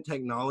instant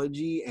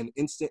technology and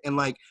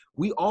like,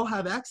 we all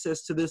have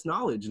access to this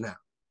knowledge now.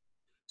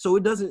 So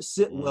it doesn't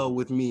sit well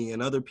with me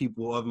and other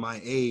people of my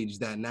age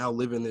that now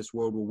live in this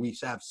world where we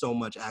have so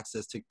much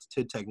access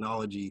to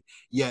technology,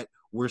 yet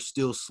we're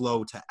still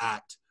slow to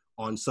act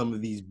on some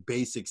of these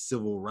basic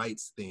civil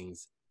rights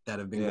things that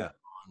have been going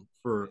on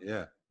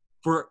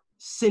for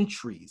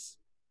centuries.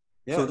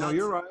 Yeah, so no,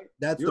 you're right.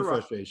 That's the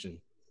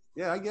frustration.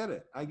 Yeah, I get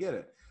it.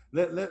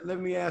 Let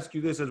me ask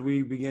you this as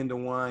we begin to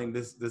wind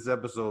this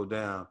episode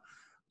down.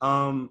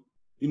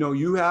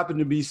 You happen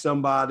to be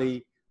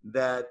somebody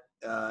that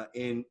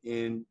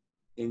in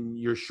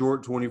your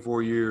short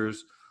 24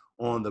 years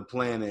on the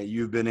planet,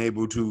 you've been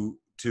able to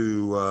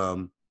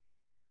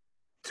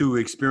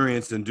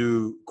experience and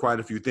do quite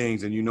a few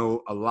things, and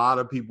a lot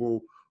of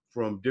people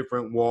from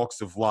different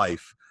walks of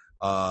life,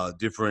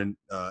 different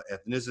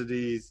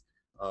ethnicities.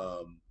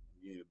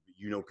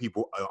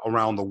 People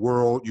around the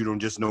world. You don't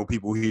just know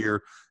people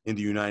here in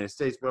the United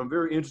States. But I'm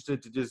very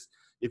interested to just,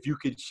 if you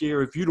could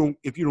share, if you don't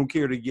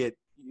care to get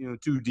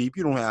too deep,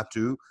 you don't have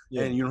to,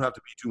 and you don't have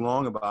to be too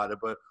long about it.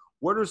 But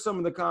what are some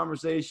of the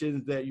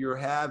conversations that you're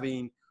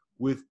having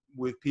with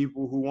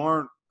people who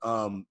aren't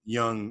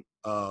young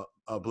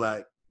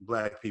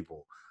black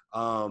people?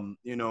 From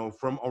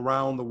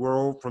around the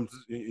world, from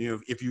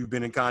if you've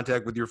been in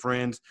contact with your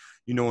friends,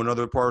 in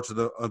other parts of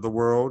the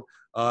world,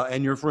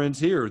 and your friends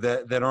here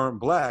that aren't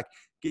Black,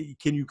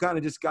 can you kind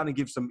of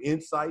give some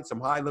insight, some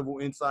high level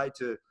insight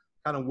to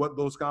kind of what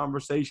those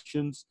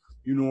conversations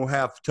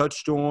have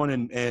touched on,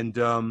 and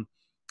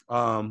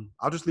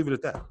I'll just leave it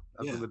at that.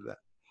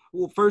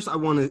 Well, first, I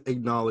want to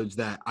acknowledge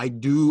that I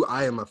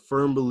am a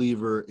firm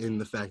believer in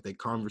the fact that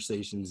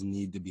conversations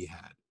need to be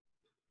had.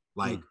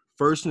 Like,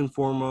 first and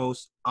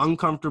foremost,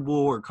 uncomfortable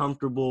or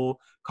comfortable,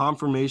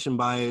 confirmation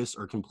bias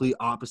or complete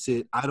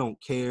opposite, I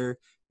don't care.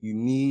 You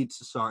need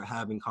to start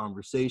having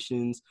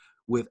conversations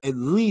with, at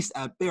least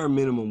at bare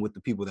minimum, with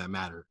the people that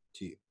matter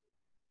to you,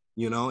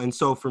 you know? And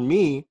so for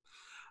me,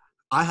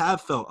 I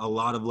have felt a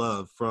lot of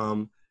love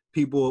from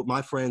people,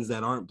 my friends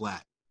that aren't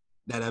Black,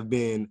 that have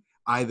been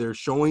either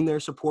showing their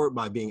support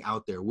by being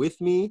out there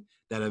with me,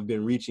 that have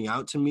been reaching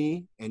out to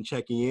me and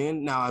checking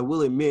in. Now, I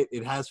will admit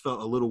it has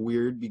felt a little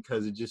weird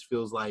because it just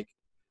feels like,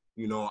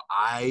 you know,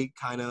 I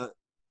kind of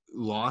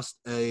lost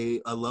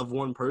a loved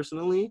one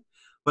personally.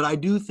 But I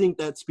do think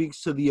that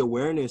speaks to the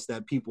awareness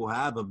that people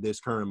have of this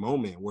current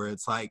moment, where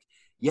it's like,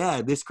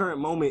 yeah, this current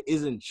moment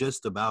isn't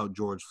just about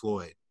George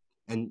Floyd,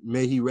 and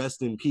may he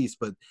rest in peace.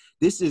 But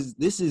this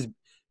is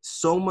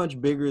so much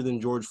bigger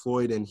than George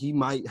Floyd, and he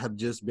might have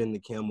just been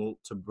the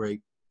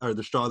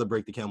straw to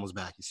break the camel's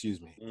back, excuse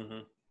me. Mm-hmm.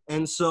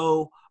 And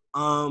so,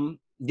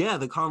 yeah,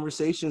 the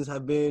conversations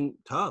have been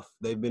tough.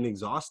 They've been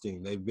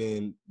exhausting. They've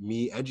been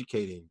me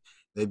educating.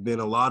 They've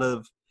been a lot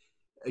of,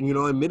 you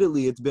know,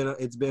 admittedly, it's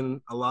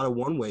been a lot of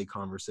one-way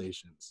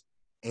conversations.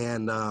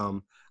 And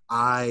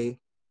I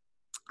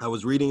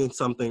was reading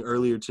something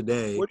earlier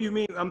today. What do you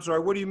mean? I'm sorry.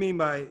 What do you mean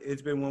by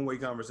it's been one-way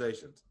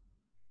conversations?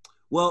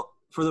 Well,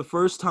 for the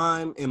first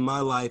time in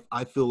my life,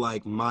 I feel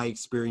like my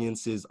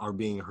experiences are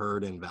being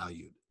heard and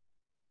valued.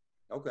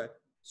 Okay.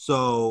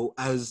 So,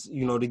 as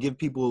you know, to give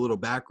people a little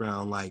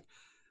background, like,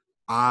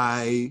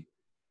 I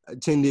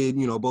attended,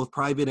 you know, both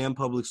private and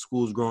public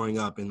schools growing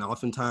up. And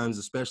oftentimes,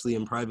 especially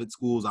in private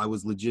schools, I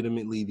was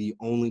legitimately the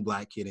only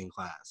Black kid in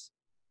class.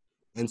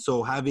 And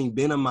so, having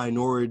been a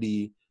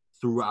minority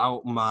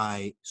throughout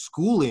my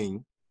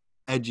schooling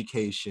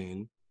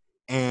education,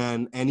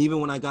 and even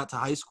when I got to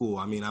high school,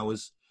 I mean,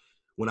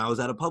 when I was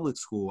at a public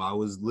school, I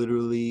was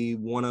literally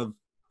one of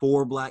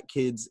 4 Black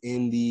kids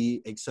in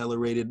the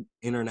accelerated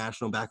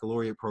international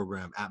baccalaureate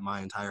program at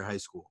my entire high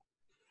school.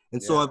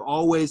 And so I've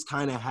always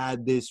kind of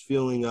had this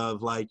feeling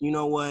of like, you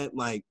know what,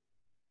 like,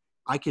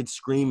 I could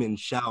scream and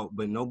shout,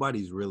 but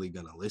nobody's really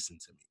going to listen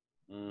to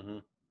me. Mm-hmm.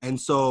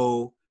 And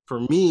so for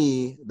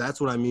me,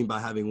 that's what I mean by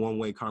having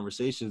one-way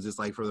conversations. It's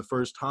like, for the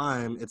first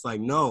time, it's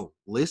like, no,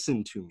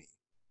 listen to me.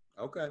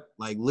 Okay.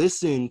 Like,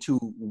 listen to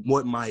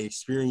what my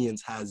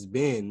experience has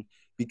been,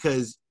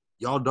 because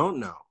y'all don't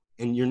know.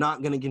 And you're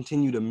not going to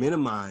continue to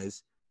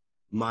minimize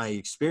my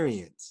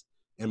experience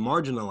and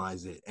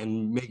marginalize it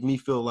and make me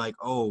feel like,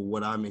 oh,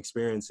 what I'm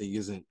experiencing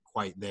isn't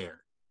quite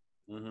there.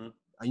 Mm-hmm.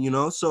 You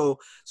know, so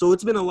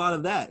it's been a lot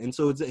of that. And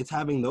so it's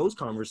having those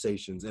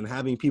conversations and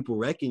having people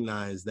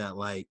recognize that,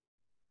 like,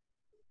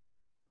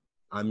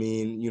 I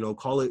mean, you know,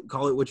 call it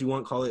what you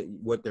want, call it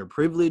what their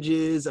privilege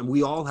is. And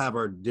we all have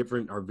our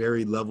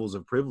varied levels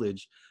of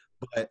privilege,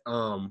 but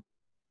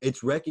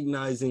it's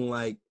recognizing,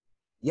 like,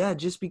 yeah,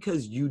 just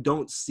because you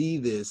don't see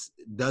this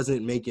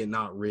doesn't make it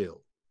not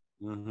real.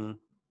 Mm-hmm.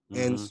 Mm-hmm.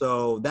 And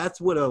so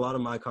that's what a lot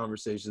of my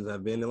conversations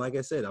have been. And like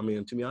I said, I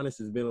mean, to be honest,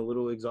 it's been a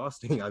little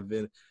exhausting. I've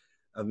been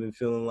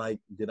feeling like,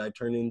 did I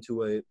turn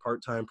into a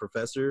part-time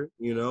professor,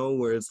 you know,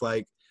 where it's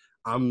like,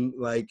 I'm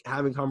like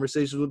having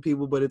conversations with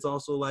people, but it's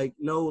also like,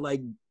 no,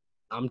 like,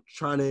 I'm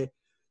trying to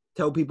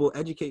tell people,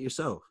 educate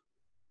yourself,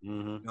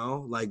 you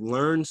know, like,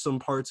 learn some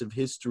parts of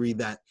history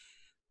that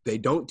they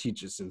don't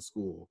teach us in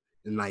school.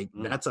 And like,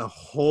 that's a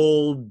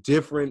whole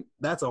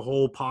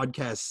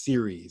podcast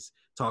series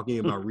talking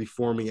about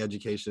reforming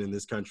education in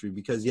this country,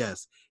 because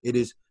yes, it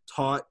is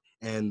taught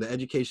and the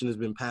education has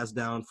been passed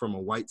down from a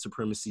white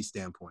supremacy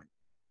standpoint.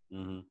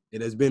 Mm-hmm.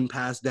 It has been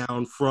passed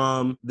down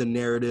from the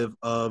narrative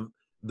of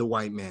the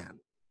white man.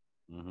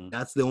 Mm-hmm.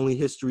 That's the only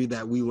history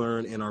that we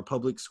learn in our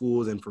public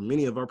schools, and for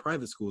many of our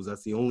private schools,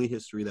 that's the only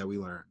history that we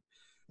learn.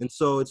 And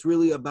so it's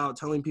really about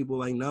telling people,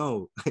 like,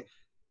 no,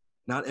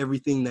 not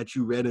everything that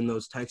you read in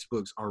those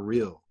textbooks are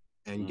real.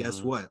 And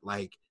guess what?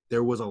 Like,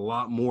 there was a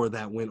lot more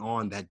that went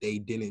on that they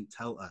didn't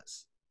tell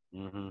us.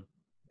 Mm-hmm.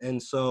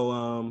 And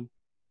so,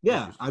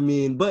 yeah, I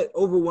mean, but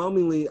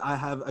overwhelmingly, I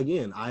have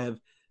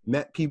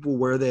met people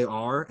where they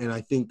are. And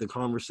I think the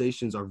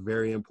conversations are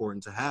very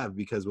important to have,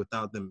 because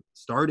without them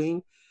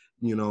starting,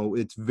 you know,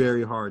 it's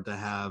very hard to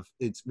have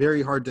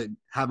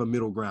a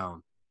middle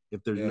ground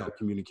if there's no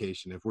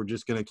communication. If we're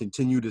just going to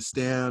continue to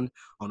stand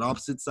on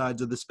opposite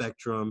sides of the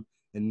spectrum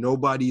and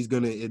nobody's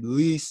going to at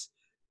least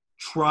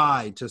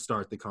try to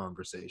start the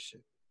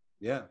conversation.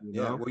 Yeah. You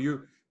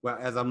know? Well,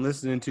 as I'm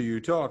listening to you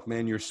talk,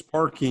 man, you're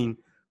sparking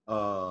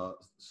a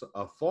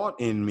thought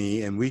in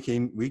me, and we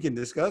can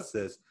discuss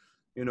this.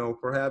 You know,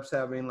 perhaps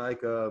having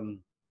like a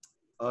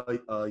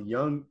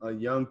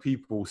young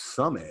people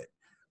summit,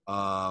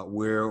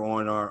 where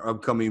on our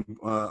upcoming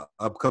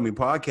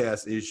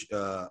podcast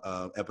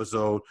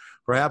episode,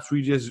 perhaps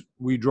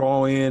we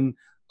draw in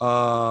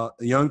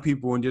young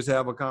people and just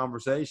have a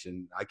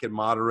conversation. I can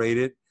moderate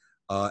it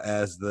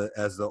as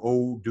the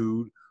old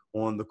dude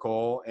on the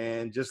call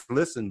and just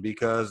listen,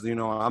 because, you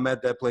know, I'm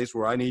at that place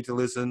where I need to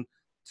listen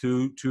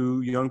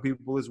to young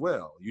people as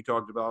well. You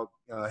talked about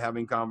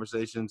having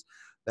conversations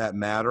that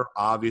matter.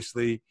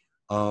 Obviously,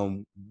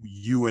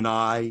 you and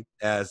I,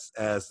 as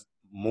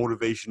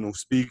motivational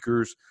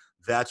speakers,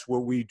 that's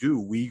what we do.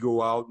 We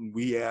go out and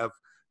we have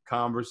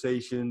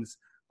conversations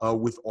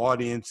with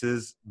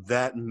audiences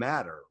that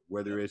matter,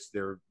 whether it's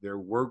their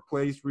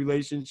workplace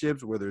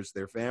relationships, whether it's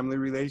their family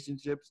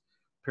relationships,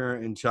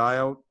 parent and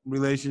child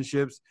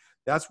relationships.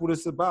 That's what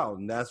it's about.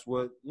 And that's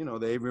what,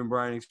 the Avery and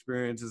Brian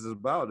experience is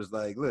about. Is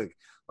like, look,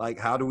 like,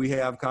 how do we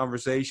have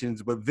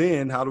conversations, but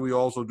then how do we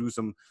also do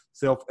some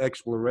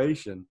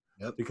self-exploration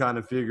to kind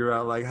of figure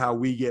out like how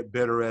we get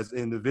better as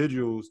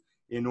individuals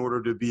in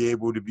order to be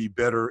able to be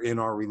better in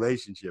our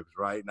relationships,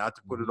 right? Not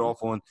to put it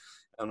off on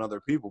other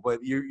people, but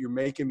you're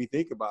making me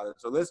think about it.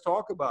 So let's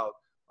talk about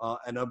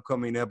an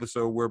upcoming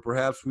episode where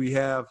perhaps we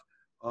have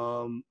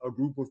a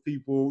group of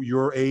people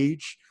your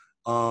age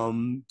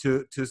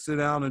to sit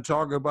down and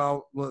talk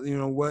about,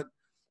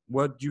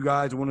 what you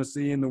guys want to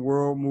see in the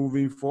world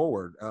moving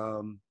forward.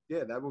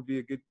 That would be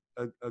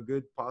a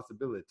good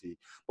possibility.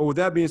 But with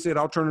that being said,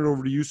 I'll turn it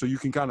over to you so you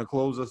can kind of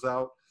close us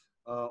out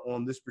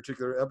on this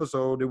particular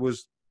episode. It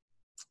was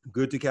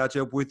good to catch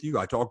up with you.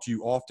 I talk to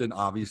you often,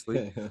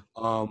 obviously,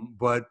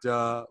 but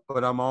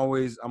I'm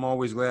always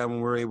glad when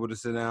we're able to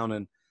sit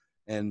down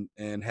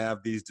and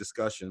have these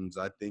discussions.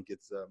 I think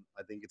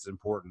it's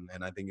important,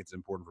 and I think it's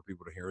important for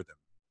people to hear them.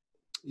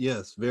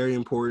 Yes, very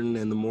important.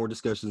 And the more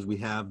discussions we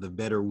have, the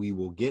better we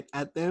will get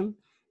at them,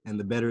 and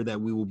the better that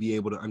we will be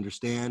able to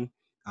understand.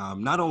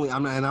 I'm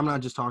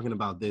not just talking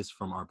about this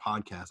from our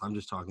podcast. I'm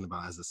just talking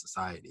about as a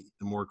society.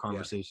 The more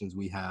conversations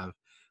we have,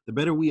 the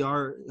better we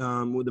are.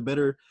 The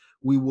better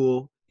we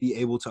will be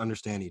able to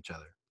understand each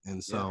other.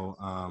 And so,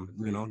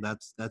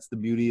 that's the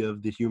beauty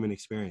of the human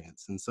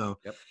experience. And so,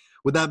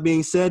 with that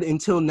being said,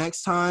 until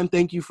next time,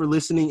 thank you for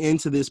listening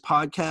into this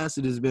podcast.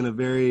 It has been a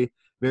very,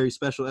 very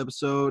special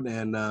episode,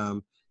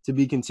 and to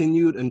be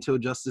continued until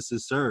justice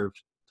is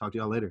served. Talk to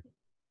y'all later.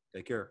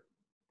 Take care.